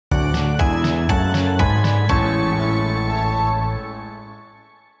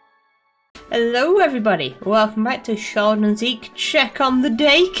Hello everybody, welcome back to Sean and Zeke Check on the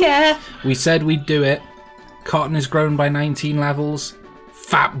Daycare. We said we'd do it. Cotton has grown by 19 levels.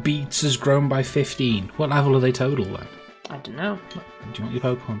 Fat Beats has grown by 15. What level are they total then? I don't know. Do you want your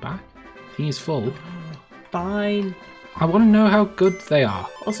Pokemon back? I think he's full. Fine. I want to know how good they are.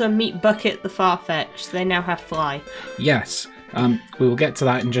 Also meet Bucket the Farfetch'd, they now have Fly. Yes, we will get to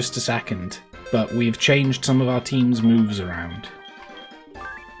that in just a second. But we've changed some of our team's moves around.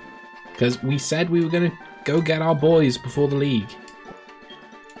 Because we said we were going to go get our boys before the league.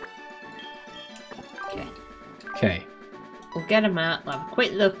 Okay. We'll get them out, we'll have a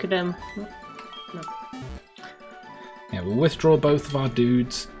quick look at them. No. Yeah, we'll withdraw both of our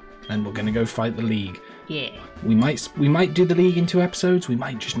dudes, and we're going to go fight the league. Yeah. We might do the league in 2 episodes. We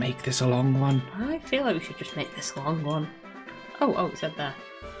might just make this a long one. I feel like we should just make this a long one. Oh, it said there.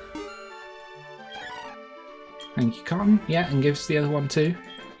 Thank you, Cotton. Yeah, and gives the other one too.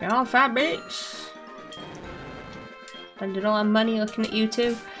 Yeah, Fat Beats. Spending all our money looking at you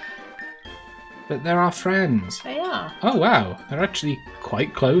two. But they're our friends. They are. Oh wow, they're actually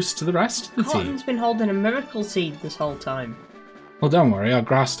quite close to the rest of the team. Cotton's been holding a miracle seed this whole time. Well, don't worry, our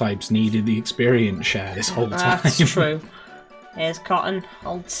grass types needed the experience share this whole time. That's true. There's Cotton,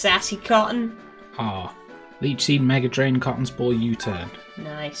 old sassy Cotton. Ah, Leech Seed, Mega Drain, Cotton Spore, U-turn.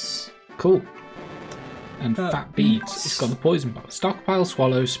 Nice. Cool. And Fat Beats, it's got the Poison Bomb. Stockpile,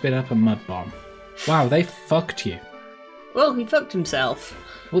 Swallow, Spit Up, and Mud Bomb. Wow, they fucked you. Well, he fucked himself.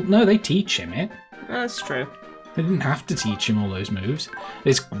 Well, no, they teach him it. That's true. They didn't have to teach him all those moves.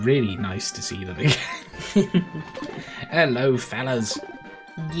 It's really nice to see them again. Hello, fellas.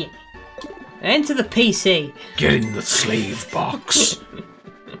 Yeah. Enter the PC. Get in the slave box.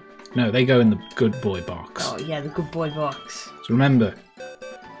 No, they go in the good boy box. Oh, yeah, the good boy box. So remember,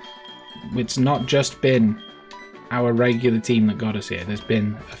 it's not just been our regular team that got us here. There's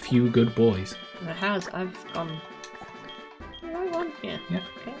been a few good boys. It has. I've gone... Right one? Yeah. Yep.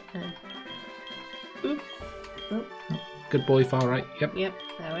 Okay. Oop. Oop. Good boy, far right. Yep. Yep.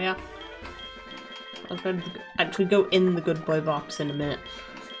 There we are. I'm going to actually go in the good boy box in a minute.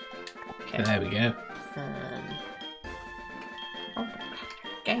 Okay. There we go. Oh,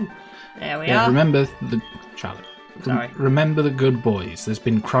 game. There we Yeah, are. remember the... Charlotte. Sorry. Remember the good boys. There's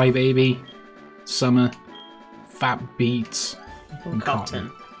been Crybaby, Summer, Fat Beats, and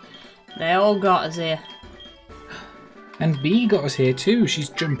Cotton. They all got us here. And Bee got us here too. She's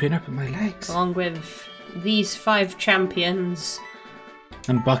jumping up at my legs. Along with these 5 champions.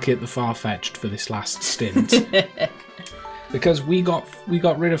 And Bucket the Farfetch'd for this last stint. Because we got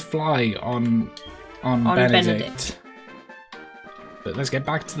rid of Fly on Benedict. But let's get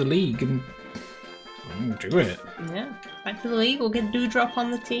back to the league and do it. Yeah, back to the league. We'll get Dewdrop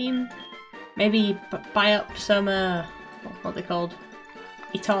on the team. Maybe buy up some what are they called?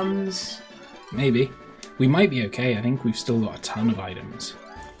 Etons. Maybe. We might be okay. I think we've still got a ton of items.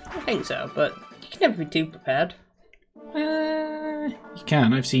 I think so, but you can never be too prepared. You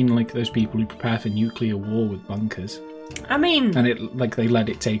can. I've seen like those people who prepare for nuclear war with bunkers. I mean, and they let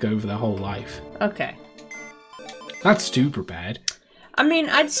it take over their whole life. Okay. That's too prepared. I mean,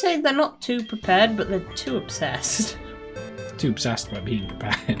 I'd say they're not too prepared, but they're too obsessed. Too obsessed about being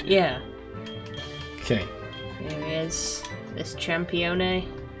prepared. Yeah. Okay. Here he is. This Champione.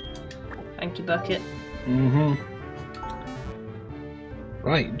 Thank you, Bucket. Mm-hmm.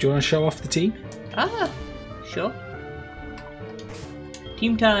 Right, do you want to show off the team? Sure.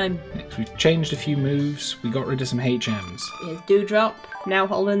 Team time. Next, we've changed a few moves. We got rid of some HMs. Here's Dewdrop, now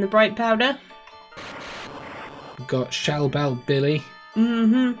holding the Bright Powder. We've got Shell Bell Billy.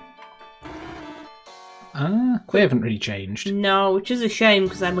 Mm-hmm. They haven't really changed. No, which is a shame,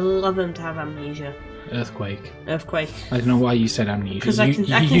 because I'd love them to have amnesia. Earthquake. Earthquake. I don't know why you said amnesia. Because I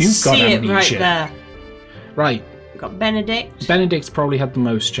can see it right there. Right. We've got Benedict. Benedict's probably had the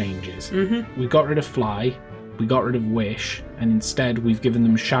most changes. Mm-hmm. We got rid of Fly, we got rid of Wish, and instead we've given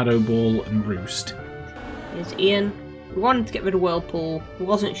them Shadow Ball and Roost. Here's Ian. We wanted to get rid of Whirlpool. We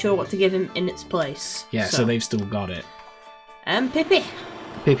wasn't sure what to give him in its place. Yeah, so they've still got it. And Pippi.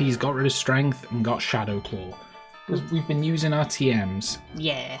 Pippi's got rid of Strength and got Shadow Claw. Because we've been using our TMs.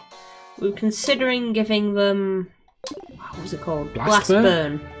 Yeah. We were considering giving them... What was it called? Blast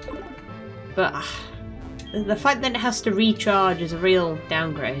Burn? But the fact that it has to recharge is a real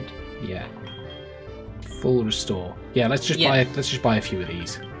downgrade. Yeah. Full Restore. Yeah, let's just buy a few of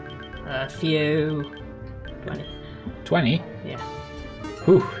these. A few. 20. 20? Yeah.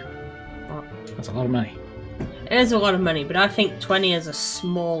 Whew. What? That's a lot of money. It is a lot of money, but I think 20 is a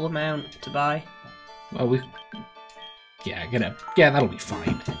small amount to buy. Well, yeah, that'll be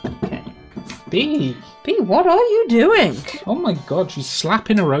fine. Okay. Bee! Bee, what are you doing? Oh my god, she's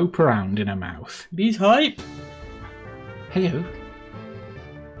slapping a rope around in her mouth. Bee's hype. Hello.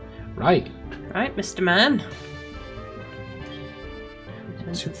 Right. Right, Mr. Man.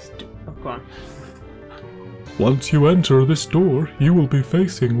 Oh, go on. Once you enter this door, you will be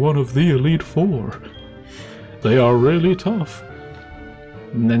facing one of the Elite Four. They are really tough.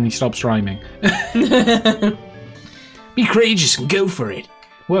 And then he stops rhyming. Be courageous and go for it.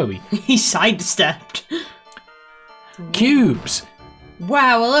 Were we? He sidestepped. Cubes!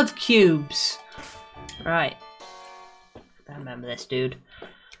 Wow, I love cubes. Right. I remember this dude.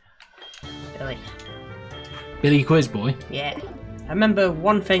 Billy. Billy Quizboy. Yeah. I remember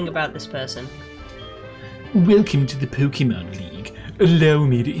one thing about this person. Welcome to the Pokemon League. Allow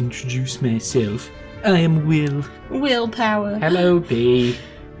me to introduce myself. I am Will. Willpower. Hello, B.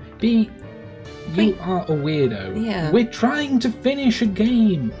 B, you are a weirdo. Yeah. We're trying to finish a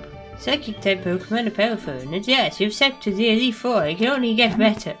game. Psychic type Pokemon are powerful, and yes, you've stepped to the Elite Four. It can only get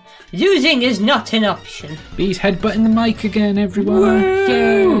better. Losing is not an option. B's headbutting the mic again, everyone. Whoa.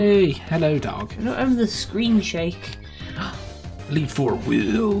 Yay! Hello, dog. I don't remember the screen shake. Elite Four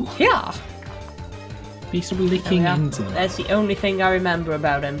Will. Yeah. Be still licking into them. That's the only thing I remember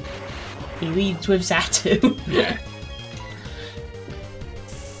about him. He leads with Xatu. Yeah.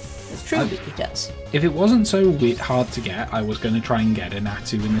 It's true that he does. If it wasn't so hard to get, I was going to try and get a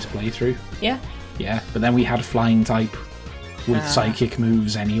Natu in this playthrough. Yeah. Yeah, but then we had a flying type with psychic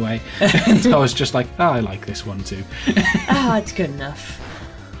moves anyway. And I was just like, oh, I like this one too. Oh, it's good enough.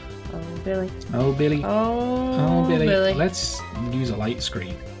 Oh, Billy. Oh, Billy. Oh, Billy. Let's use a light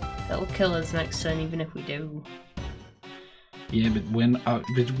screen. It'll kill us next turn, even if we do. Yeah, but when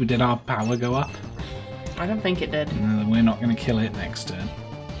did our power go up? I don't think it did. No, then we're not going to kill it next turn.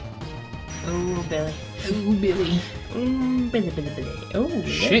 Oh, Billy. Oh, Billy. Billy. Oh,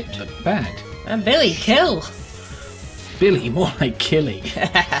 shit, bad. And Billy, kill! Billy, more like Killy.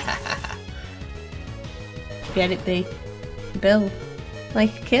 Get it, B. Bill.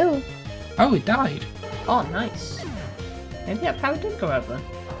 Like kill. Oh, it died. Oh, nice. Maybe that power did go out then.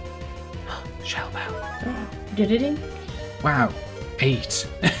 Shell bell. Did it? Wow, 8.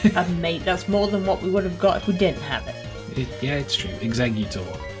 Mate, that's more than what we would have got if we didn't have it. Yeah, it's true. Executor.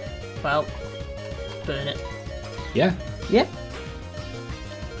 Well, burn it. Yeah? Yeah.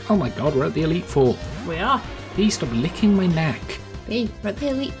 Oh my god, we're at the Elite Four. We are. Please stop licking my neck. B, we're at the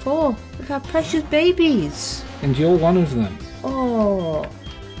Elite Four with our precious babies. And you're one of them. Oh,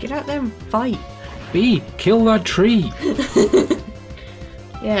 get out there and fight. B, kill that tree.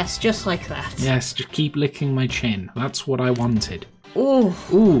 Yes, just like that. Yes, just keep licking my chin. That's what I wanted. Oh.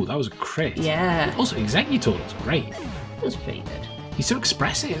 Ooh, that was a crit. Yeah. Also, Executor was great. That was pretty good. He's so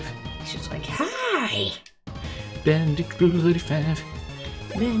expressive. He's just like, hi. Bendix Blue 35.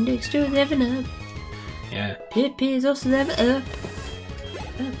 Bendix to 11 up. Yeah. Pip is also 11 up.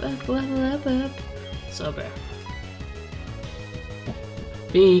 Up. Sober.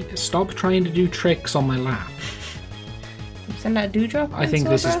 B, stop trying to do tricks on my lap. Send out Dewdrop? I think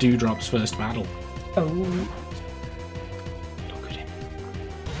this is Dewdrop's first battle. Oh. Look at him.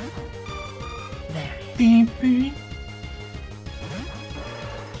 There. Beep, beep.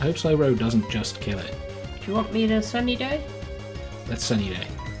 I hope Slow Road doesn't just kill it. Do you want me to Sunny Day? Let's Sunny Day.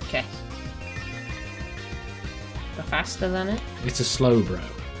 Okay. Go faster than it? It's a slow bro.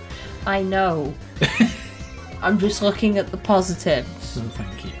 I know. I'm just looking at the positives. Oh,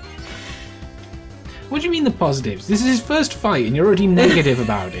 thank you. What do you mean the positives? This is his first fight and you're already negative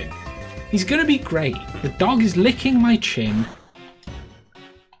about it. He's gonna be great. The dog is licking my chin.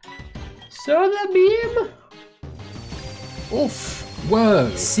 Solar beam! Oof. Whoa.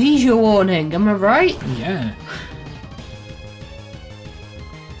 Seizure warning, am I right? Yeah.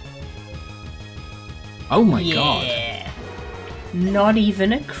 Oh my god. Not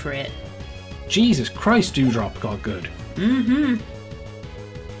even a crit. Jesus Christ, Dewdrop got good. Mm-hmm.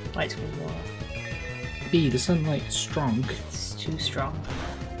 Light screen wall. B, the sunlight is strong. It's too strong.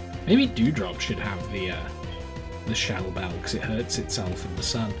 Maybe Dewdrop should have the shell bell because it hurts itself in the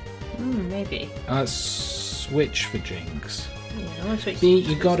sun. Maybe. Switch for Jinx. Yeah, I want to switch. B,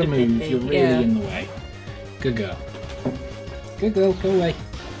 you gotta move. You're really in the way. Good girl. Good girl. Go away.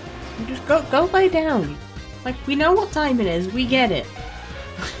 Just go lay down. Like, we know what time it is. We get it.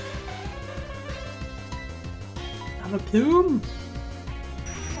 Have a plume.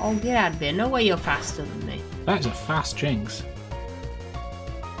 Oh, get out of here. No way you're faster than me. That is a fast Jinx.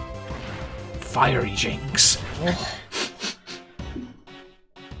 Fiery Jinx.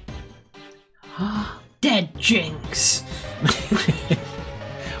 Dead Jinx.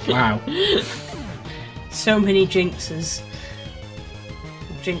 Wow. So many Jinxes.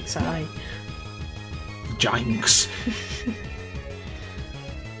 Jinx eye. Jinx.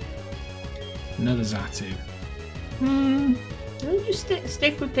 Another Xatu. Don't you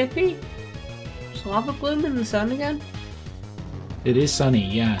stick with Pippi? Just lava bloom in the sun again? It is sunny,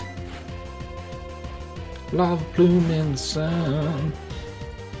 yeah. Lava bloom in the sun.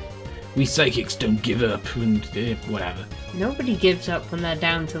 We psychics don't give up and whatever. Nobody gives up when they're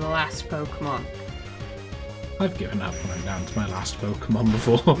down to the last Pokemon. I've given up when I'm down to my last Pokemon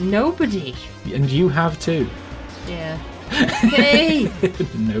before. Nobody. And you have too. Yeah. Hey!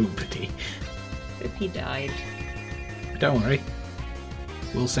 Nobody. Pippi died. Don't worry.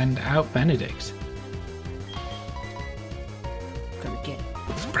 We'll send out Benedict. Gonna get it.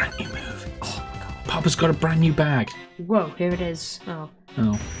 It's a brand new move. Oh my god. Papa's got a brand new bag. Whoa, here it is. Oh.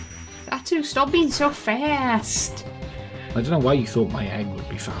 Oh. Xatu, stop being so fast! I don't know why you thought my egg would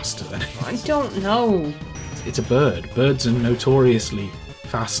be faster than it. I don't know. It's a bird. Birds are notoriously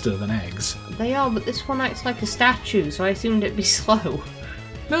faster than eggs. They are, but this one acts like a statue, so I assumed it'd be slow.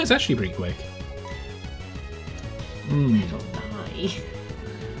 No, it's actually pretty quick. It'll die.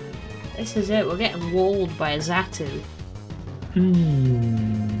 This is it, we're getting walled by a Xatu.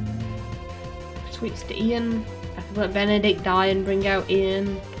 Switch to Ian. I can let Benedict die and bring out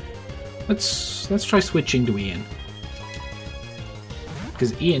Ian. Let's try switching to Ian.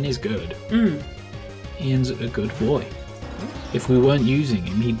 Because Ian is good. Ian's a good boy. If we weren't using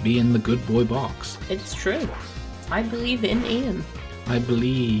him, he'd be in the good boy box. It's true. I believe in Ian. I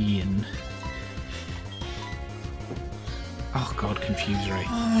believe in... Oh god, Confuse Ray.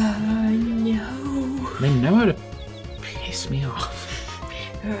 No. They know how to piss me off.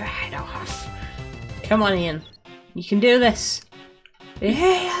 Right off. Come on, Ian. You can do this.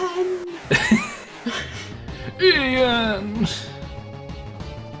 Ian! Ian!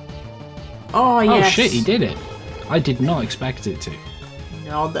 Oh, yes. Oh shit, he did it. I did not expect it to.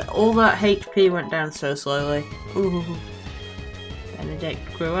 No, all that HP went down so slowly. Ooh.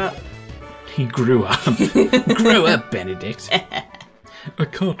 Benedict grew up. He grew up. Grow up, Benedict. I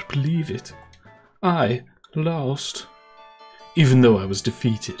can't believe it. I lost. Even though I was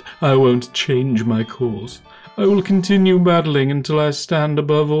defeated, I won't change my course. I will continue battling until I stand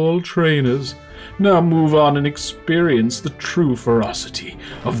above all trainers. Now move on and experience the true ferocity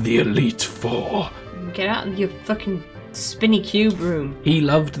of the Elite Four. Get out of your fucking spinny cube room. He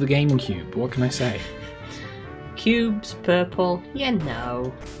loved the GameCube, what can I say? Cubes, purple, yeah,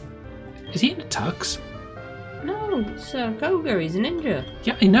 no. Is he in a tux? No, it's Koga, he's a ninja.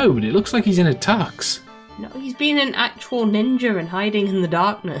 Yeah, I know, but it looks like he's in a tux. No, he's being an actual ninja and hiding in the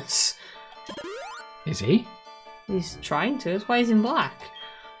darkness. Is he? He's trying to, that's why he's in black.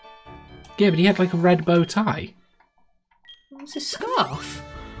 Yeah, but he had like a red bow tie. It was a scarf.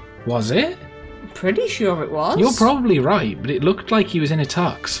 Was it? I'm pretty sure it was. You're probably right, but it looked like he was in a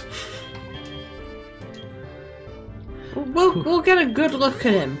tux. We'll get a good look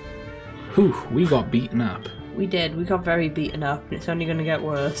at him. Whew, we got beaten up. We did, we got very beaten up, and it's only going to get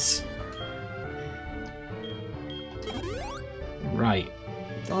worse. Right.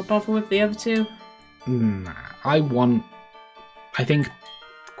 Do I bother with the other two? Nah, I think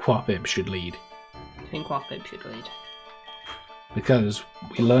Quapip should lead. I think Quapip should lead. Because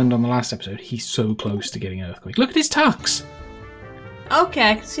we learned on the last episode, he's so close to getting Earthquake. Look at his tux! Okay,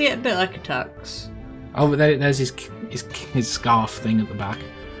 I can see it a bit like a tux. Oh, but there's his scarf thing at the back.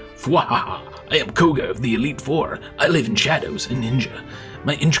 Fwahaha! I am Koga of the Elite Four. I live in shadows, a ninja.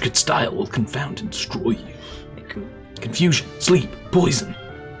 My intricate style will confound and destroy you. Confusion, sleep, poison.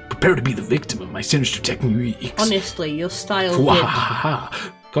 Prepare to be the victim of my sinister techniques. Honestly, your style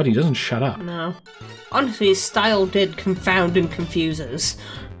Fwahaha! God, he doesn't shut up. No. Honestly, his style did confound and confuse us.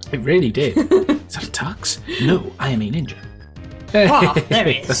 It really did. Is that a tux? No, I am a ninja. Oh, there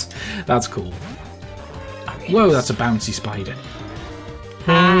it is. That's cool. Okay. Whoa, that's a bouncy spider.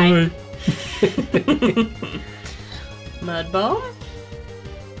 Hi. Mud bomb?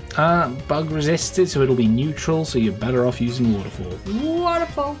 Bug resisted, so it'll be neutral, so you're better off using Waterfall.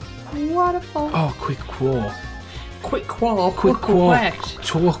 Waterfall. Waterfall. Oh, Quick Quaw. Quick Quaw. Quick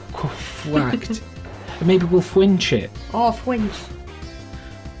Quaw. Quacked. Whacked. Maybe we'll flinch it. Oh, flinch.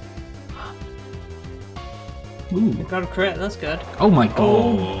 Ooh. Got a crit, that's good. Oh my god.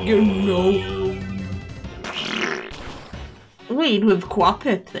 Oh, you know. Lead with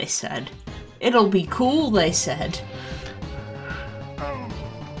Quapip, they said. It'll be cool, they said.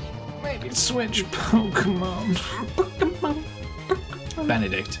 Maybe switch Pokemon.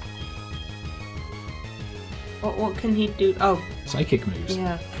 Benedict. What can he do? Oh. Psychic moves.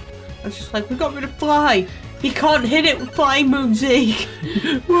 Yeah. I was just like, we got rid of Fly. He can't hit it with Fly moves, Zeke.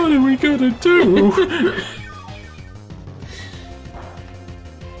 What are we gonna do?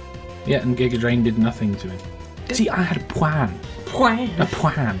 Yeah, and Giga Drain did nothing to him. See, I had a plan. A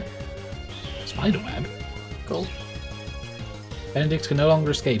plan. Spiderweb. Cool. Benedict can no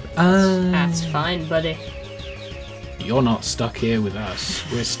longer escape. That's fine, buddy. You're not stuck here with us.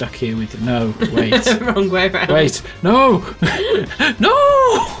 We're stuck here with... No, wait. Wrong way around. Wait. No!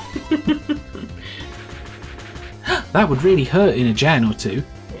 No! That would really hurt in a gen or two.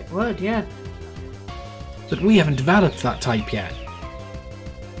 It would, yeah. But we haven't developed that type yet.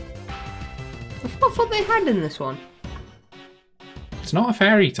 I thought they had in this one. It's not a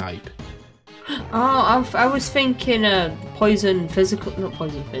fairy type. Oh, I was thinking poison physical, not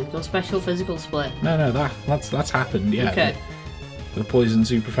poison physical, special physical split. No, that's happened, yeah. Okay. The poison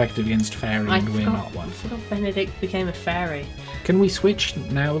super effective against fairy and we're not one. I forgot Benedict became a fairy. Can we switch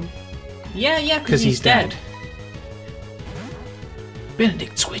now? Yeah, because he's dead.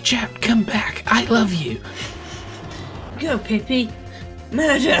 Benedict, switch out, come back, I love you. Go, Pippi.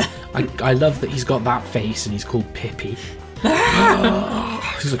 Murder! I love that he's got that face and he's called Pippi.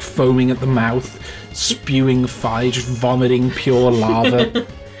 He's like foaming at the mouth, spewing fire, just vomiting pure lava.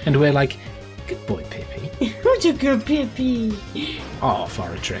 And we're like, good boy, Pippi. What a good Pippi. Oh,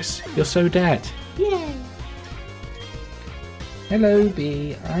 Fortress, you're so dead. Yeah. Hello,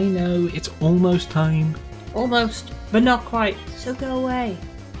 Bee. I know, it's almost time. Almost, but not quite. So go away.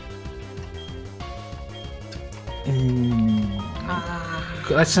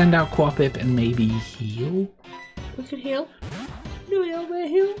 Let's send out Quapip and maybe heal? We could heal. Do we all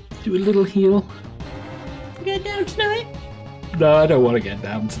heal? Do a little heal? Get down tonight? No, I don't want to get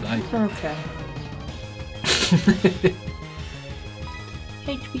down tonight. Okay.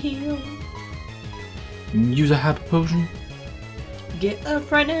 HP heal. Use a happy potion. Get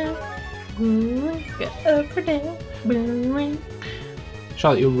up right now. Get up right now.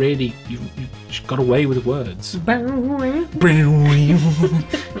 Charlotte, you're really... You got away with words. A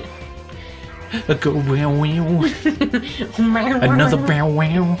go wow wow. Another bow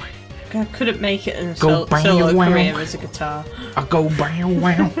wow. I couldn't make it in a Go solo wow. career as a guitar. I go bow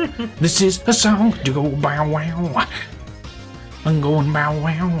wow. This is a song to go bow wow. I'm going bow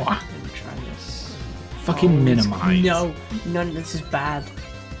wow. Let me try this. Fucking minimize. No, none of this is bad.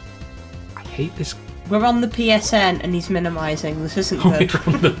 I hate this. We're on the PSN and he's minimising. This isn't We're good.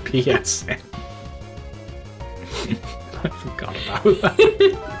 on the PSN. I forgot about that.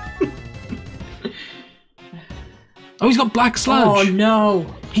 Oh, he's got black sludge. Oh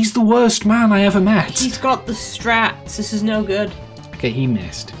no. He's the worst man I ever met. He's got the strats. This is no good. Okay, he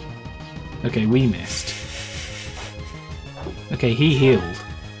missed. Okay, we missed. Okay, he healed.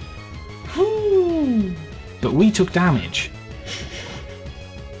 Woo. But we took damage.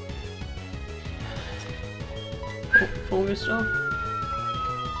 Full restore.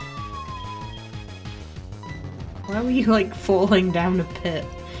 Why were you like falling down a pit?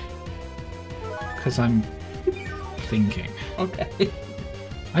 Because I'm thinking. Okay.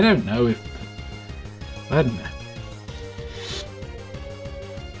 I don't know if... I don't know.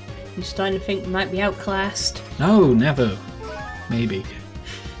 I'm starting to think we might be outclassed. No, never. Maybe.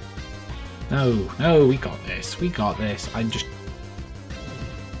 No, we got this. We got this. I just...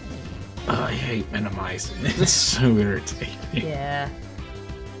 Oh, I hate minimizing. It's so irritating. Yeah.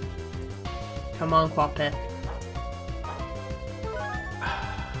 Come on, Quapper.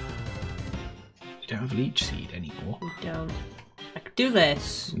 We don't have Leech Seed anymore. We don't. I could do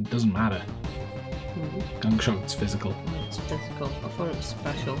this. It doesn't matter. Gunk Shot's physical. It's physical. I thought it was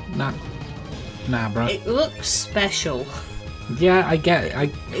special. Nah, bro. It looks special. Yeah, I get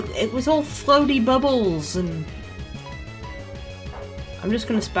it. It was all floaty bubbles and... I'm just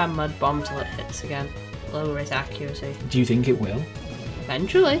gonna spam Mud Bomb till it hits again. Lower its accuracy. Do you think it will?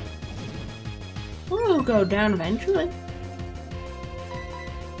 Eventually. It'll go down eventually.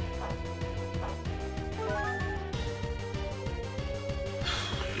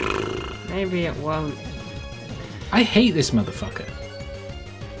 Maybe it won't. I hate this motherfucker.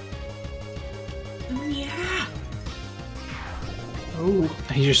 Yeah. Oh.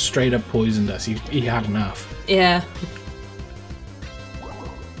 He just straight up poisoned us. He had enough. Yeah.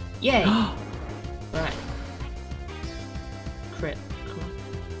 Yay. Right. Crit. Cool.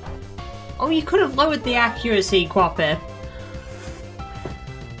 Oh, you could have lowered the accuracy, Quapper.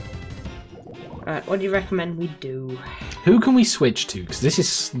 Alright, what do you recommend we do? Who can we switch to? Because this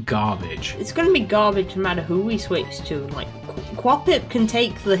is garbage. It's gonna be garbage no matter who we switch to. Like, Quapip can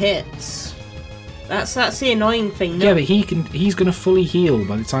take the hits. That's the annoying thing. No, Yeah, but he's gonna fully heal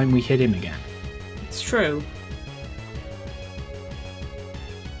by the time we hit him again. it's true.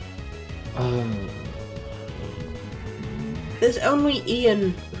 There's only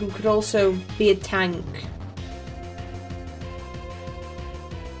Ian who could also be a tank.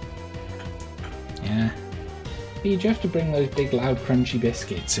 Yeah. You have to bring those big, loud, crunchy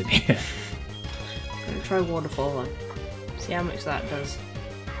biscuits in here. I'm gonna try waterfall on. See how much that does.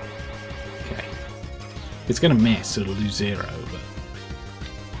 Okay. It's gonna miss, it'll do 0, but...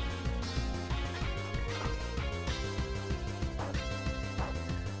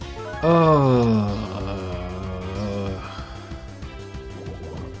 Oh.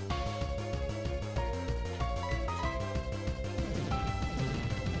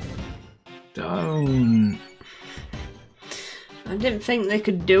 Don't. I didn't think they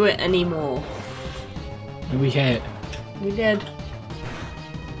could do it anymore. We hit. We did.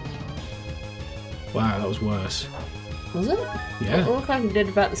 Wow, that was worse. Was it? Yeah. It looked like we did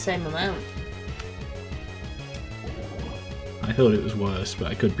about the same amount. I thought it was worse, but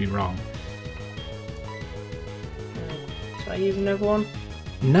I could be wrong. Should I use another one?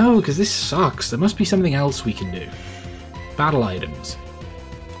 No, because this sucks. There must be something else we can do. Battle items.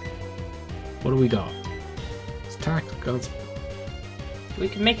 What do we got? It's attack. God. We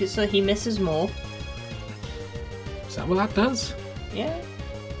can make it so he misses more. Is that what that does? Yeah.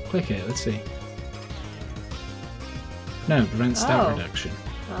 Click it. Let's see. No, prevent stat reduction.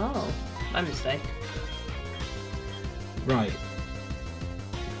 Oh, my mistake. Right.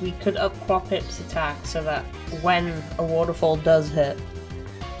 We could up Quapip's attack so that when a waterfall does hit,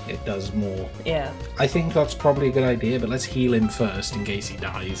 it does more. Yeah. I think that's probably a good idea, but let's heal him first in case he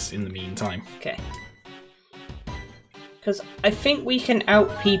dies in the meantime. Okay. Because I think we can out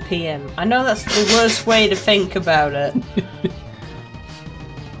PP him. I know that's the worst way to think about it.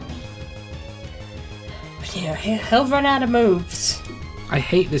 But yeah, he'll run out of moves. I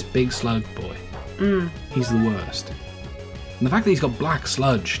hate this big slug boy. He's the worst. And the fact that he's got black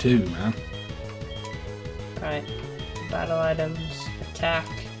sludge too, man. Right. Battle items. Attack.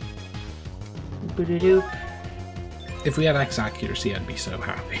 Booty-doop. If we had X accuracy, I'd be so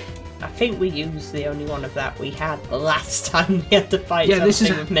happy. I think we used the only one of that we had the last time we had to fight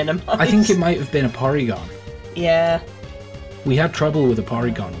something with minimize. I think it might have been a Porygon. Yeah. We had trouble with a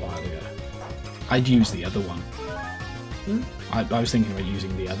Porygon a while ago. I'd use the other one. I was thinking about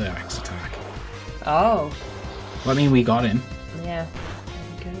using the other X attack. Oh. Well, I mean, we got him. Yeah.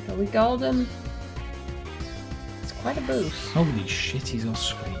 Are we golden? It's quite a boost. Holy shit, he's got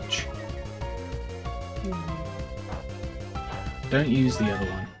Screech. Don't use the other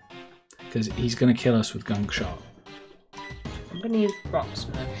one. Because he's going to kill us with Gunk Shot. I'm going to use Rock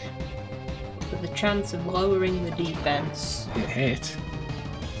Smash. With the chance of lowering the defense. It hit.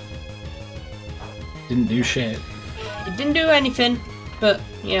 Didn't do shit. It didn't do anything, but,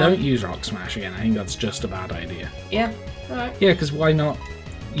 yeah. Don't use Rock Smash again. I think that's just a bad idea. Yeah, alright. Yeah, because why not?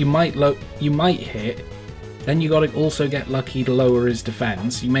 You might hit, then you got to also get lucky to lower his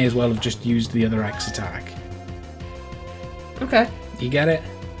defense. You may as well have just used the other X attack. Okay. You get it?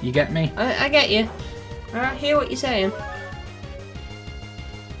 You get me? I get you. I hear what you're saying.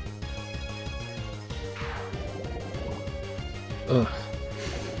 Ugh.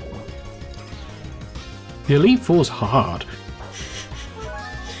 The Elite Four's hard.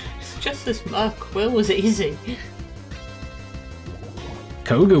 It's just this Muk. Will was easy.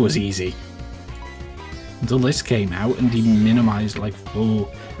 Koga was easy. Until this came out and he minimized like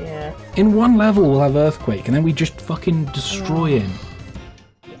full. Yeah. In one level we'll have Earthquake and then we just fucking destroy him.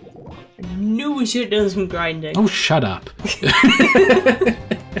 I knew we should have done some grinding. Oh, shut up.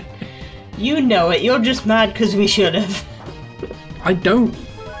 You know it. You're just mad because we should have. I don't.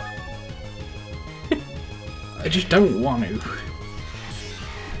 I just don't want to.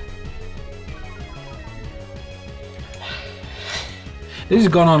 This has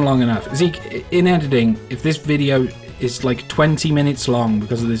gone on long enough. Zeke, in editing, if this video is like 20 minutes long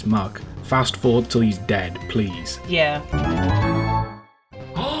because of this Muk, fast forward till he's dead, please. Yeah.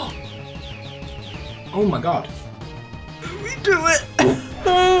 Oh my god. We do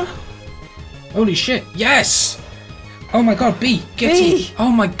it! Holy shit, yes! Oh my god, B, get B. it!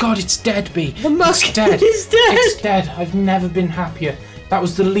 Oh my god, it's dead, B. The Muk it's dead. is dead! It's dead. I've never been happier. That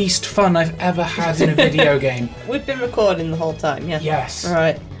was the least fun I've ever had in a video game. We've been recording the whole time, yeah? Yes.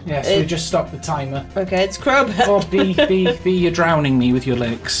 Alright. Yes, we just stopped the timer. Okay, it's Crobat. Oh, B, you're drowning me with your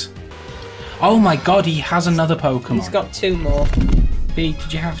licks. Oh my god, he has another Pokemon. He's got 2 more. B,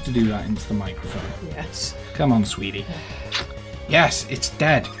 did you have to do that into the microphone? Yes. Come on, sweetie. Yes, it's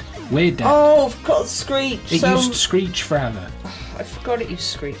dead. We're dead. Oh, I've got Screech. It used Screech forever. I forgot it used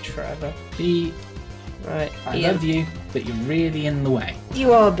Screech forever. B, Right. I love you, but you're really in the way.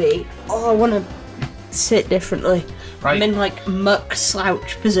 You are, B. Oh, I want to sit differently. Right. I'm in like Muk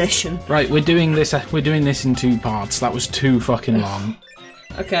slouch position. Right, we're doing this in 2 parts. That was too fucking long.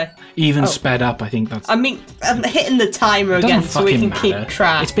 Okay. Even sped up, I think that's... I mean, I'm hitting the timer again so we can keep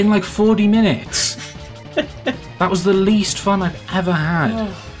track. It's been like 40 minutes. That was the least fun I've ever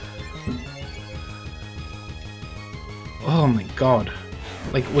had. Oh my god.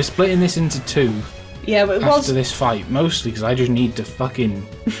 Like, we're splitting this into 2. Yeah, but after this fight, mostly because I just need to fucking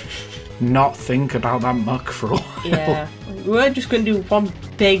not think about that muck for a while. Yeah. We're just going to do one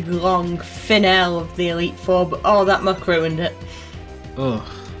big, long finale of the Elite Four, but oh, that muck ruined it. Ugh.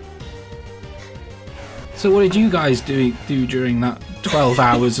 So what did you guys do during that 12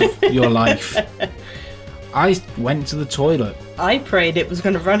 hours of your life? I went to the toilet. I prayed it was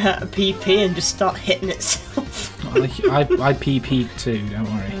going to run out of PP and just start hitting itself. I PP too,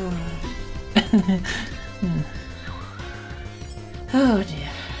 don't worry. Oh dear.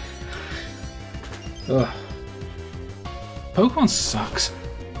 Ugh. Pokemon sucks.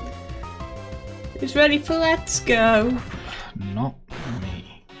 Who's ready for Let's Go? Not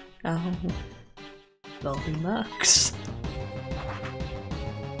me. Oh. Lovely Muks.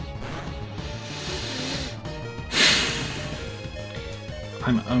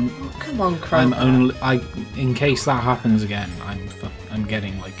 Come on, Koga. In case that happens again, I'm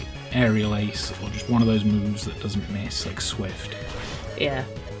getting like Aerial Ace or just one of those moves that doesn't miss, like Swift. Yeah.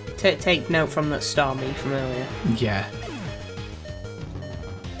 Take note from that Starmie from earlier. Yeah.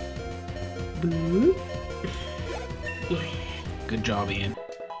 Boo. Yeah. Good job, Ian.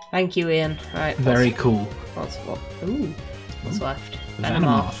 Thank you, Ian. Right. Very cool. What's left?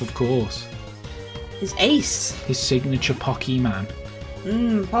 Venomoth, of course. His ace. His signature Pokémon.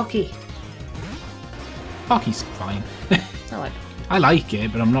 Pocky. Pocky's fine. I like it. I like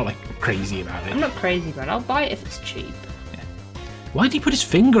it, but I'm not like crazy about it. I'm not crazy about it. I'll buy it if it's cheap. Yeah. Why did he put his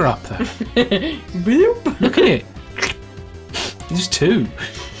finger up there? Bloop. Look at it. He's 2.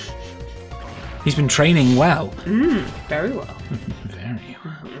 He's been training well. Very well. Very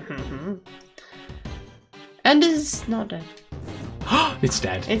well. And is not dead. It's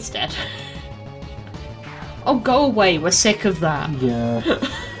dead. It's dead. Oh, go away. We're sick of that. Yeah.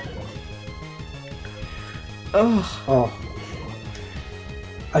 Oh.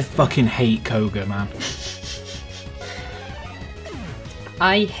 I fucking hate Koga, man.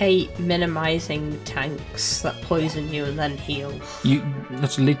 I hate minimizing tanks that poison you and then heal.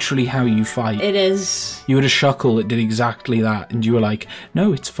 That's literally how you fight. It is. You had a Shuckle that did exactly that, and you were like,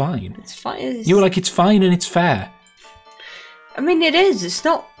 no, it's fine. It's fine. You were like, it's fine and it's fair. I mean, it is. It's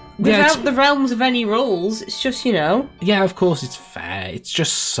not without the realms of any rules. It's just, you know. Yeah, of course it's fair. It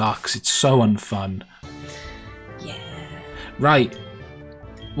just sucks. It's so unfun. Yeah. Right.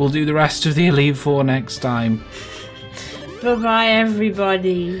 We'll do the rest of the Elite Four next time. Bye-bye,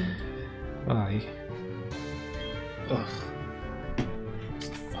 everybody. Bye. Ugh. It's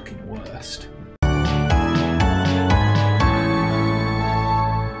the fucking worst.